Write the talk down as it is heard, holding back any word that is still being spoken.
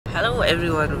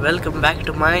everyone, welcome back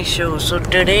to my show. So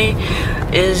today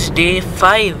is day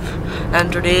 5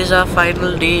 and today is our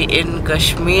final day in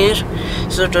Kashmir.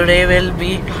 So today we'll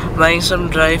be buying some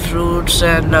dry fruits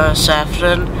and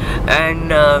saffron, and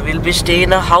we'll be staying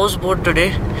in a houseboat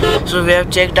today. So we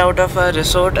have checked out of our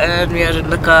resort and we are in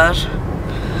the car.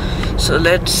 So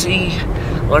let's see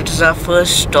what is our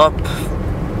first stop.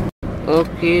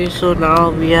 Okay, so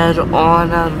now we are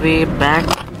on our way back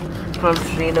from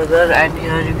Srinagar, and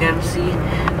here you can see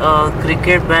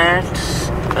cricket bats,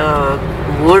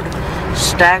 wood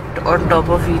stacked on top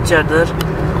of each other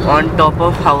on top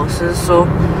of houses. So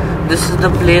this is the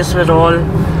place where all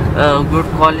good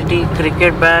quality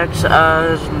cricket bats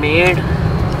are made.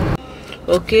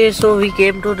 Okay, so we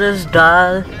came to this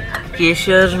Dal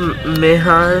Keshar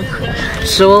Mahal.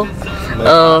 So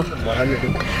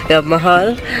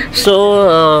Mahal.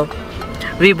 So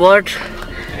we bought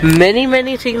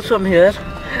many things from here,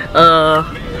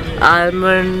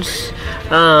 almonds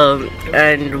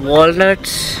and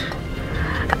walnuts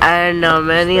and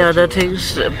many other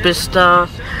things, pista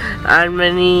and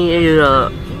many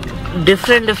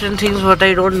different things what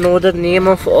I don't know the name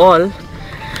of all,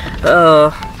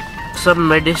 some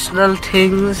medicinal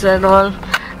things and all,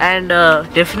 and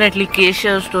definitely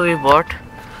keshars too we bought.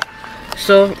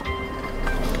 So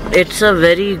it's a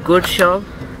very good shop.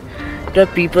 The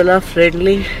people are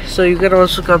friendly, so you can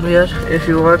also come here if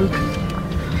you want.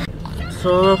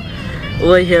 So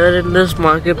over here in this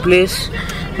marketplace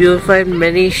you will find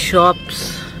many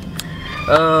shops,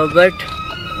 but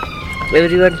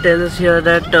everyone tells here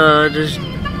that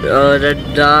that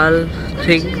dal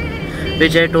thing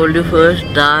which I told you first,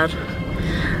 dar,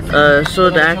 so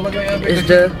that is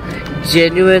the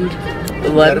genuine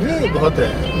one.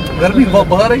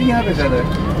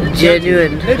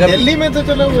 Genuine. This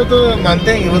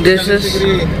is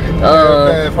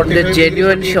the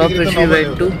genuine shop which we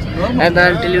went to, and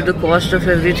I'll tell you the cost of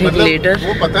everything later.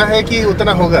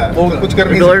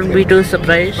 Don't be too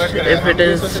surprised if it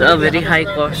is a very high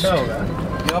cost.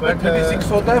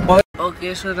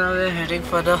 Okay, so now we're heading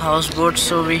for the houseboat.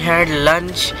 So we had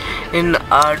lunch in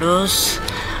Ados,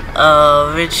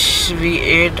 which we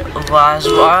ate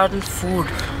Vazwan food,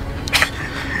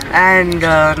 and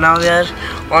now we are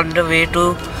on the way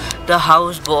to the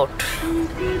houseboat.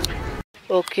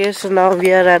 Okay, so now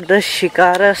we are at the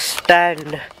shikara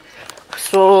stand.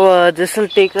 So this will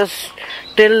take us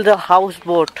till the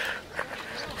houseboat.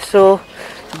 So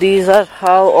these are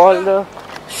how all the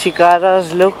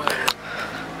shikaras look.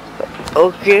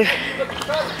 Okay,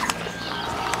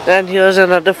 and here's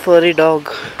another furry dog,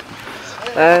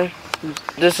 and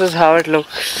this is how it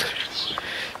looks.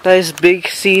 Nice big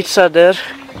seats are there.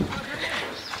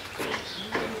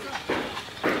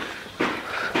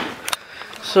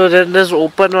 So then there's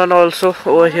open one also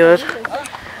over here,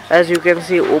 as you can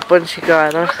see, open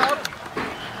shikara.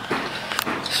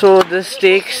 So this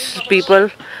takes people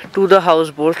to the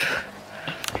houseboat.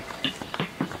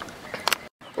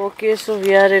 Okay, so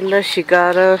we are in the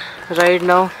shikara right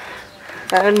now,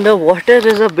 and the water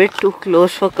is a bit too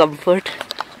close for comfort.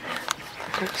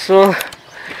 So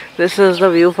this is the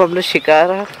view from the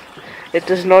shikara. It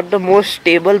is not the most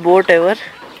stable boat ever.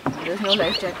 There's no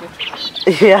life jacket.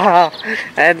 Yeah,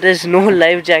 and there's no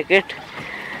life jacket,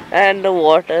 and the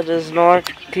water is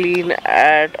not clean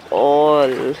at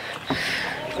all.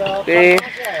 Okay.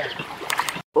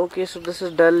 Okay, so this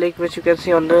is Dal Lake, which you can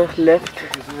see on the left,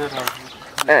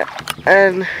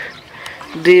 and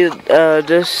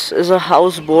this is a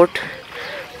houseboat.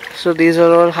 So these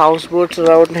are all houseboats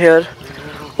around here.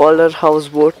 All are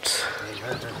houseboats.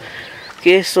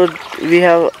 Okay, so we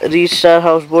have reached our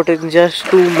houseboat in just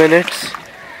 2 minutes.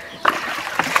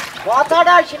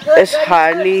 It's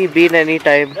hardly been any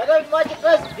time.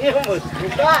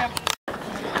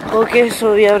 Okay,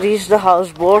 so we have reached the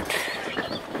houseboat.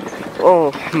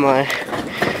 Oh my.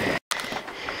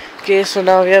 Okay, so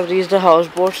now we have reached the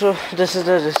houseboat. So this is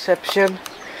the reception,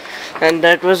 and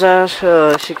that was our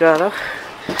shikara.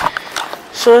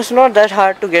 So it's not that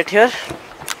hard to get here.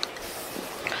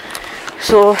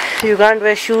 So you can't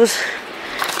wear shoes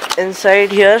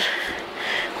inside here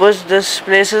because this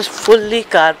place is fully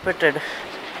carpeted.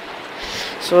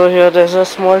 So here there's a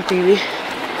small TV.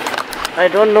 I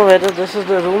don't know whether this is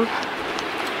the room.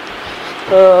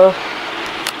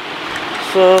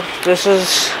 So this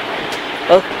is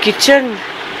a kitchen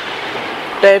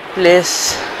type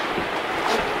place.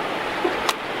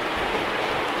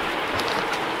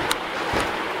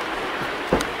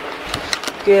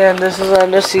 Okay, and this is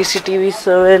under CCTV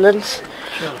surveillance.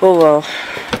 Oh wow.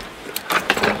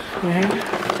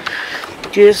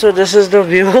 Okay, so this is the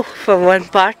view from one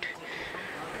part.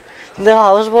 The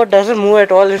houseboat doesn't move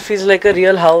at all. It feels like a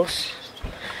real house.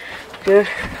 Okay.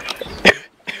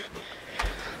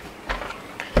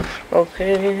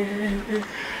 Okay.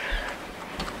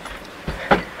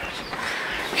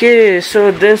 Okay,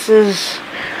 so this is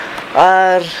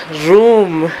our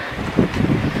room,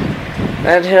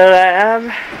 and here I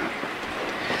am.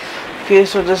 Okay,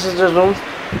 so this is the room.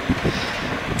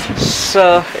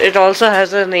 So it also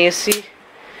has an AC,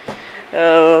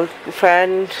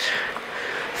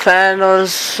 fan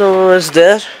also is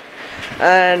there,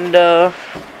 and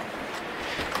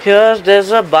here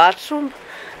there's a bathroom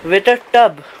with a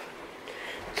tub.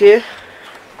 Okay,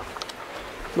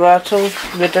 bathroom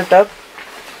with a tub,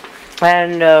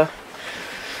 and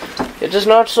it is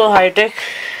not so high tech.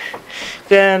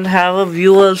 You can have a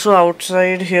view also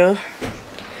outside here.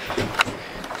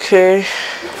 Okay,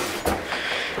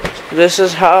 this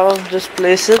is how this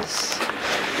place is.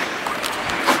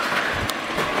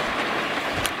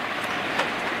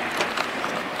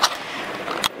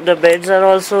 The beds are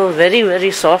also very, very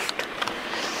soft.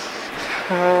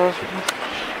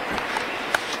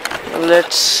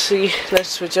 Let's see, let's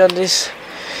switch on these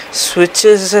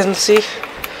switches and see.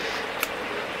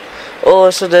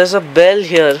 Oh, so there's a bell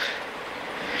here.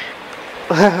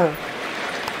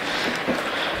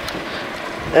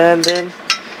 And then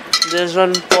there's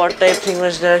one pot type thing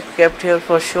which they kept here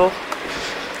for show.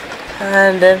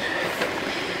 And then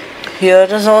here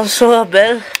is also a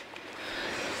bell.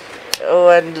 Oh,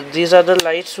 and these are the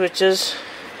light switches.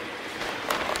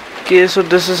 Okay, so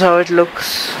this is how it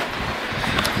looks.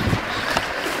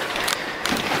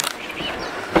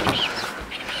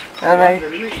 Alright.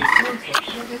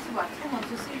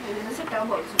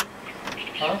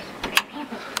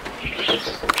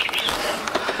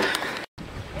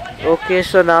 Okay,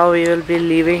 so now we will be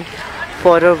leaving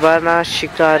for a 1-hour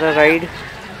shikara ride.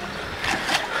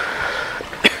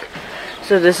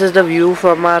 So this is the view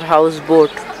from our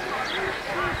houseboat.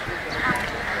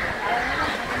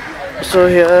 So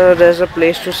here there's a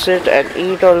place to sit and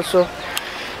eat also,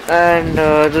 and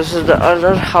this is the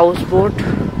other houseboat.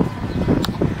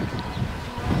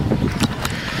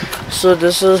 So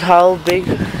this is how big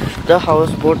the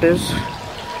houseboat is.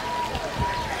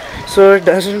 So it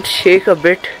doesn't shake a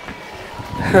bit,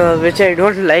 which I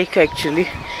don't like actually.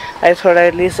 I thought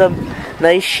at least some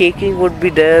nice shaking would be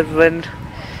there when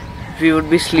we would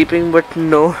be sleeping, but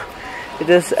no, it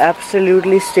is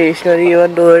absolutely stationary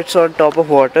even though it's on top of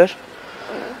water.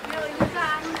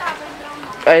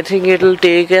 I think it'll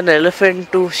take an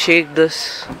elephant to shake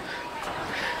this.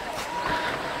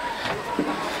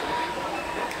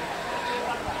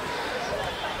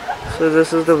 So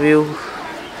this is the view.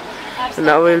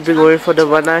 Now we'll be going for the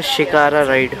 1-hour shikara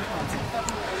ride.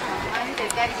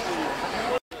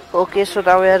 Okay, so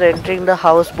now we are entering the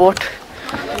houseboat.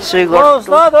 So you got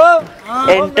to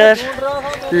enter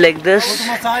like this,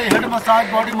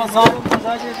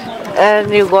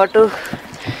 and you got to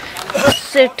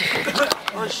sit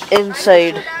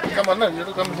inside. Come on, you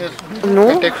come here.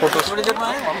 No? Take photos.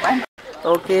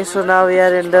 Okay, so now we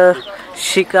are in the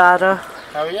shikara.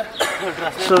 How are you?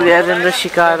 So we are in the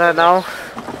shikara now.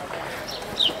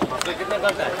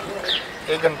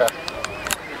 1 घंटा.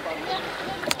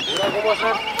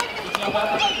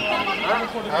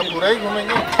 हाँ पूरा ही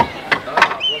घूमेंगे.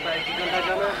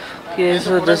 Okay,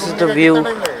 so this is the view.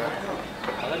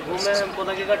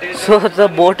 So the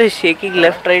boat is shaking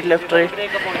left, right, left, right.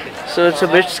 So it's a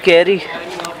bit scary.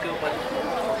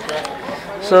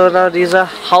 So now these are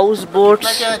houseboats.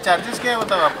 क्या charges क्या है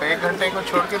बताओ आपका? 1 घंटे को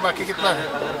छोड़ के बाकी कितना है?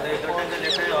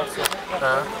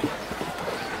 हाँ.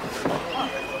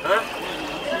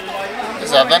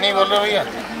 ज़्यादा नहीं बोल रहे भैया?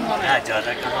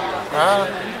 ज़्यादा क्यों? हाँ.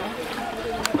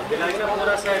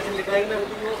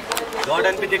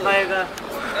 गार्डन भी दिखाएगा.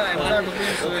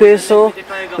 Okay, so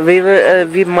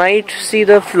we might see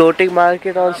the floating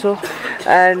market also,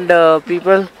 and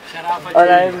people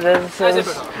arrive themselves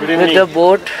with the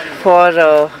boat for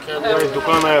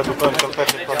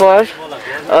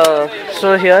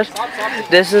so here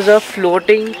this is a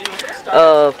floating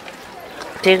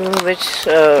thing which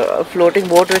a floating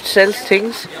boat which sells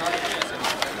things,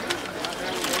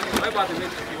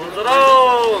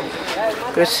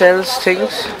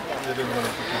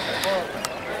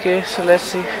 Okay, so let's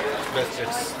see.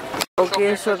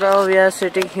 Okay, so now we are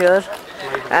sitting here,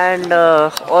 and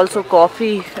also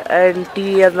coffee and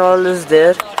tea and all is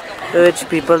there which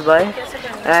people buy,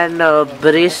 and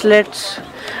bracelets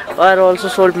are also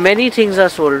sold. Many things are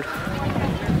sold.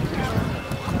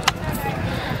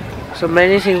 So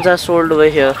many things are sold over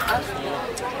here.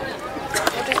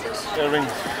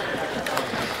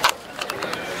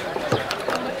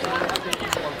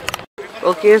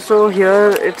 Okay, so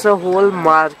here it's a whole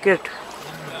market.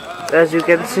 As you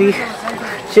can see,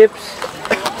 chips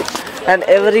and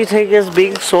everything is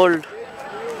being sold.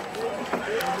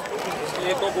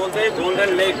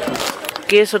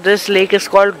 Okay, so this lake is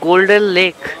called Golden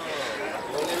Lake.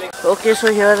 Okay,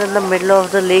 so here in the middle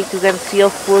of the lake you can see a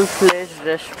full-fledged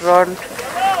restaurant.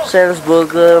 Sells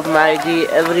burger, Maggi,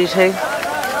 everything.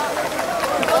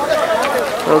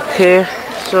 Okay,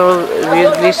 so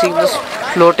we'll be seeing this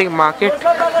floating market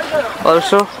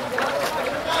also.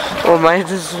 Oh my,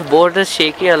 this boat is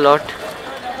shaky a lot.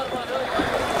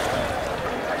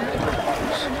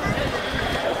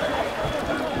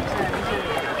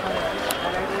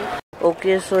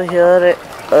 Okay, so here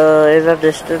in the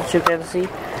distance you can see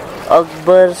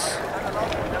Akbar's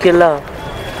Killa.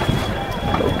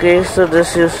 Okay, so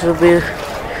this used to be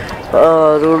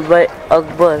ruled by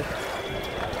Akbar.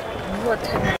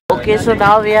 Okay, so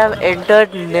now we have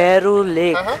entered Nehru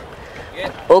Lake.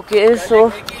 Okay,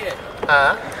 so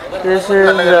this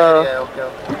is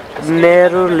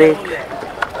Nehru Lake.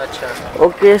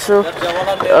 Okay, so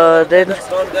then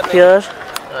here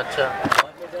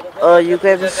you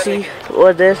can see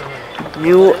over there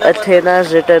New Athena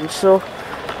is written. So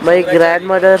my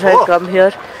grandmother had come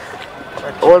here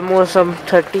almost some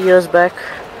 30 years back.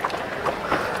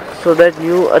 So that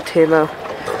New Athena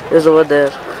is over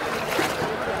there.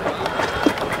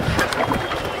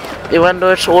 Even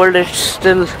though it's old, it's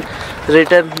still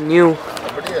written new.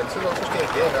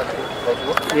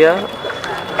 Yeah.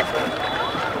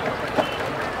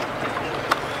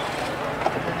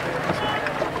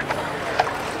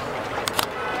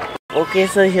 Okay,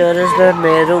 so here is the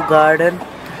Nehru Garden,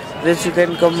 which you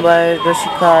can come by the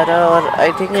Shikara, or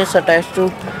I think it's attached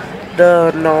to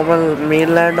the normal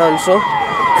mainland also.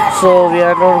 So we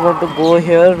are not going to go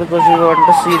here because we want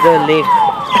to see the lake.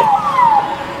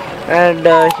 And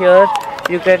here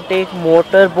you can take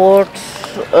motor boats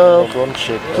from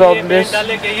this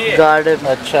garden.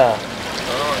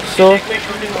 So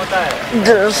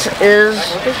this is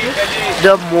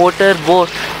the motor boat.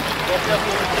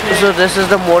 So this is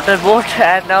the motor boat,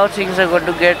 and now things are going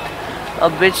to get a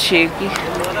bit shaky.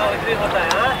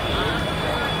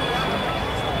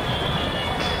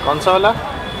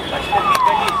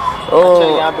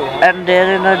 Oh, and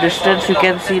there in the distance you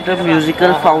can see the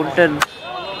musical fountain.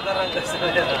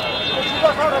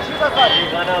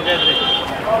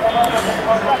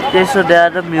 Okay, so there are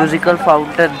the musical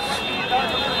fountains.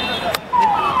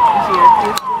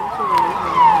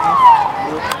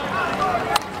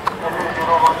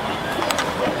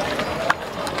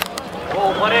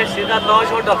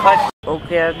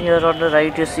 Okay, and here on the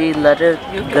right you see Latter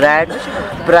Grand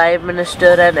Prime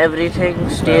Minister and everything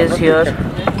stays here.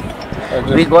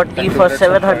 We got tea for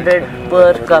 700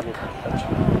 per cup.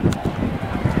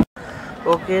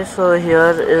 Okay, so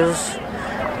here is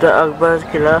the Akbar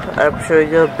Killa. I'm showing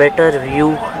you a better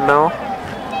view now.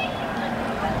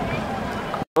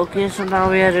 Okay, so now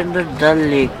we are in the Dal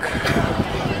Lake.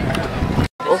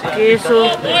 Okay, so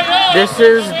this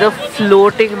is the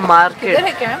floating market.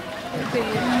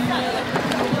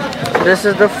 This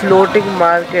is the floating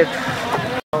market.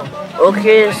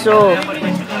 Okay, so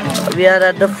we are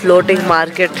at the floating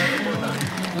market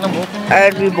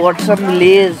and we bought some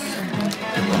Lays.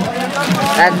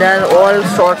 And there are all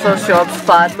sorts of shops.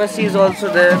 Pharmacy is also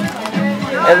there.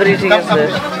 Everything is there.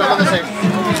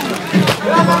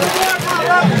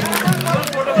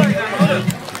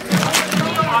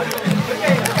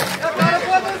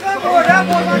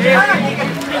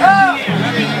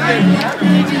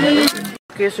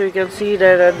 Okay, so you can see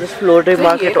that at this floating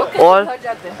market, all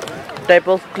type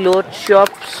of clothes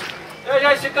shops.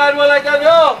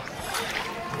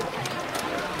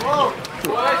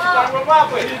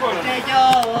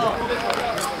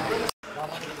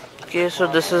 Okay, so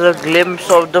this is a glimpse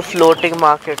of the floating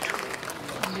market.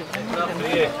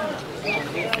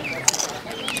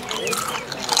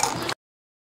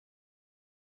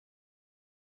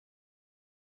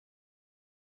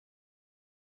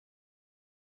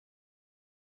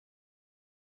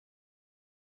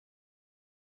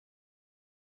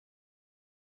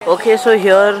 Okay, so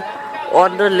here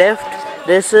on the left,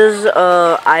 this is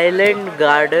island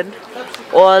garden.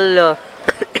 All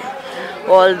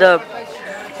all the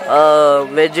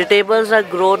vegetables are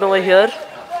grown over here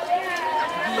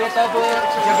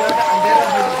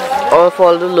of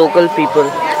all the local people.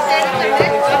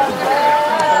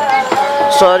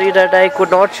 Sorry that I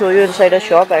could not show you inside a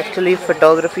shop. Actually,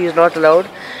 photography is not allowed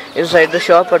inside the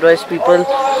shop, otherwise people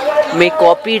may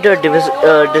copy the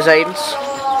designs.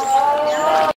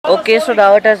 Okay, so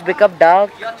now it has become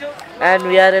dark and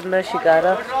we are in the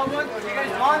Shikara.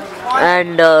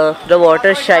 and the water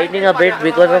is shining a bit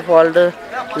because of all the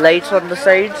lights on the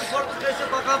sides,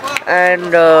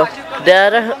 and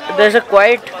there's a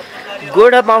quite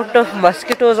good amount of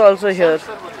mosquitoes also here.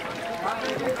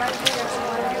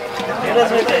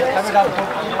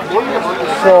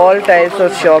 So all types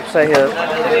of shops are here.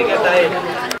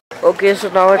 Okay, so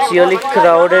now it's really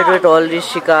crowded with all these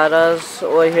shikaras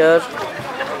over here,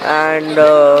 and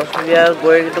we are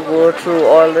going to go through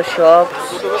all the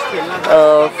shops,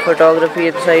 photography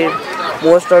inside.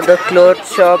 Most of the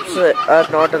clothes shops are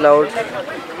not allowed,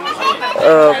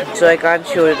 so I can't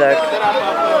show you that.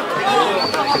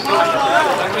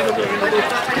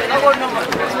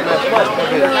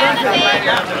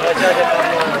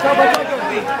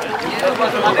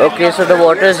 Okay, so the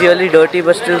water is really dirty,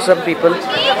 but still some people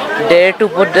dare to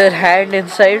put their hand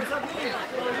inside.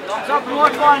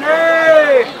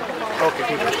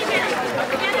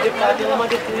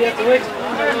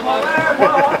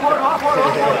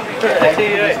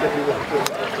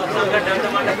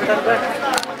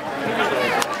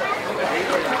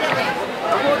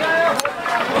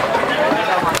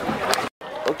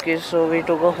 Okay, so we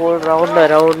took a whole round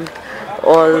around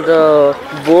all the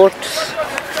boats,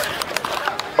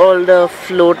 all the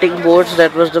floating boats.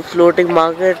 That was the floating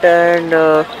market, and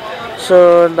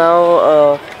so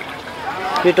now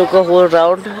we took a whole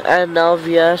round, and now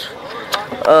we are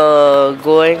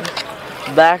going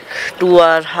back to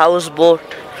our houseboat.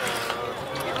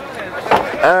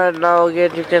 And now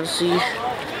again you can see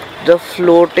the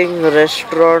floating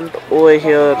restaurant over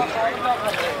here.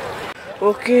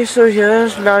 Okay, so here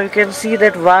now you can see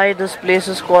that why this place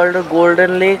is called a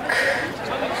golden lake,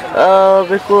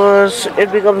 because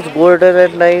it becomes golden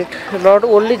at night. Not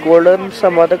only golden,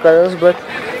 some other colors, but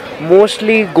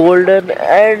mostly golden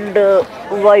and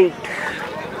white.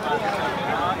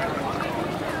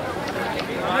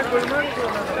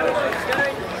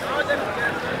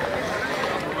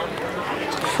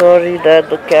 Sorry that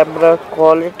the camera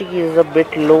quality is a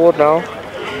bit low now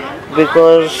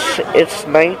because it's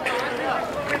night.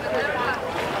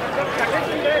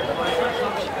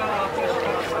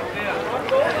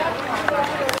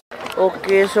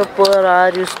 Okay, so per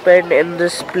hour you spend in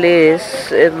this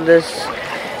place, in this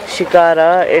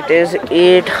shikara, it is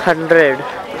 800,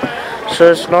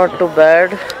 so it's not too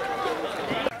bad.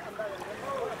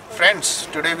 Friends,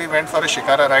 today we went for a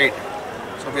shikara ride.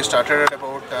 So we started at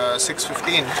about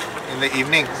 6:15 in the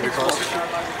evening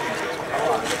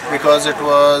because it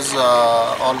was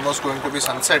almost going to be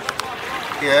sunset.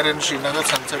 Here in Srinagar,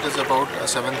 sunset is about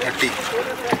 7:30.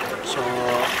 So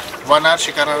 1 hour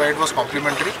shikara ride was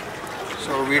complimentary.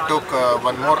 So we took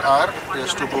 1 more hour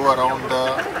just to go around the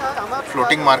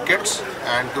floating markets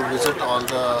and to visit all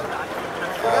the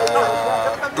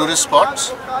tourist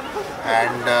spots.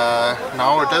 And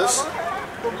now it is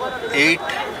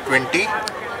 8:20,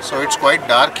 so it's quite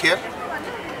dark here.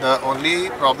 The only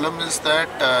problem is that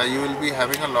you will be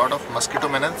having a lot of mosquito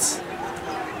menace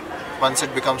once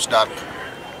it becomes dark,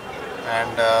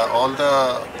 and all the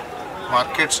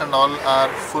markets and all are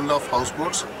full of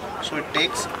houseboats, so it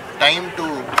takes time to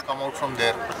come out from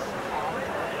there.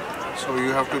 So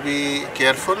you have to be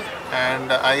careful,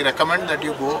 and I recommend that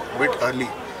you go a bit early.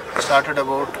 Start at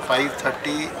about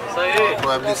 5:30 or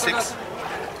probably 6,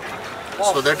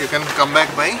 so that you can come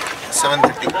back by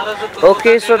 7:30.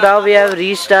 Okay, so now we have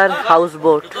reached our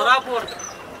houseboat.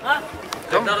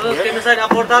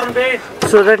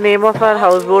 So the name of our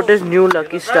houseboat is New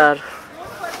Lucky Star.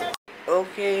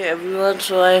 Okay everyone,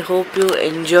 so I hope you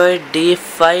enjoyed day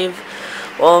 5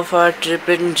 of our trip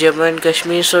in Jammu and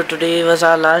Kashmir. So today was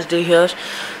our last day here,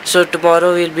 so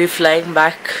tomorrow we'll be flying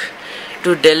back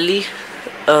to Delhi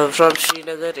from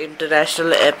Srinagar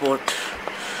International Airport.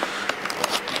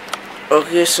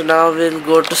 Okay, so now we'll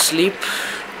go to sleep,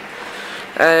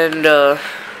 and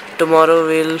tomorrow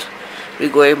we'll be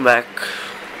going back.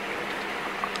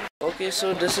 Okay,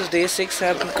 so this is day 6.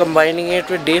 I'm combining it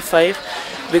with day 5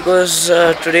 because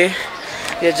today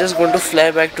we are just going to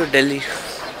fly back to Delhi.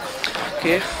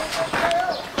 Okay,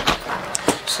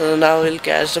 so now we'll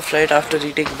catch the flight after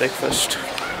eating breakfast.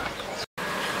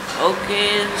 Okay,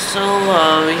 so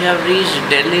we have reached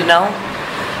Delhi now,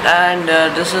 and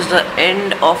this is the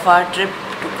end of our trip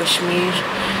to Kashmir.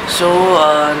 So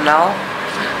now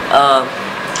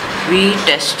we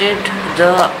tested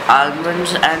the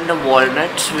almonds and the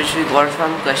walnuts which we got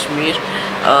from Kashmir,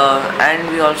 and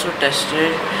we also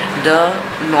tested the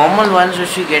normal ones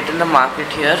which we get in the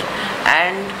market here,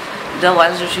 and the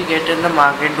ones which we get in the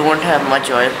market don't have much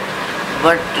oil,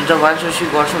 but the ones which we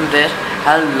got from there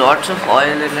have lots of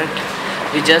oil in it.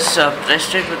 We just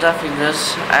pressed it with our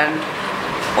fingers and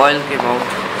oil came out.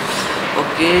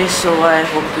 Okay, so I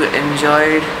hope you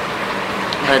enjoyed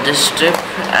this trip,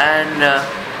 and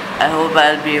I hope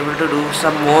I'll be able to do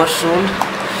some more soon.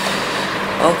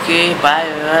 Okay, bye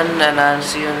everyone, and I'll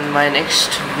see you in my next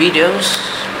videos.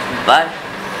 Bye.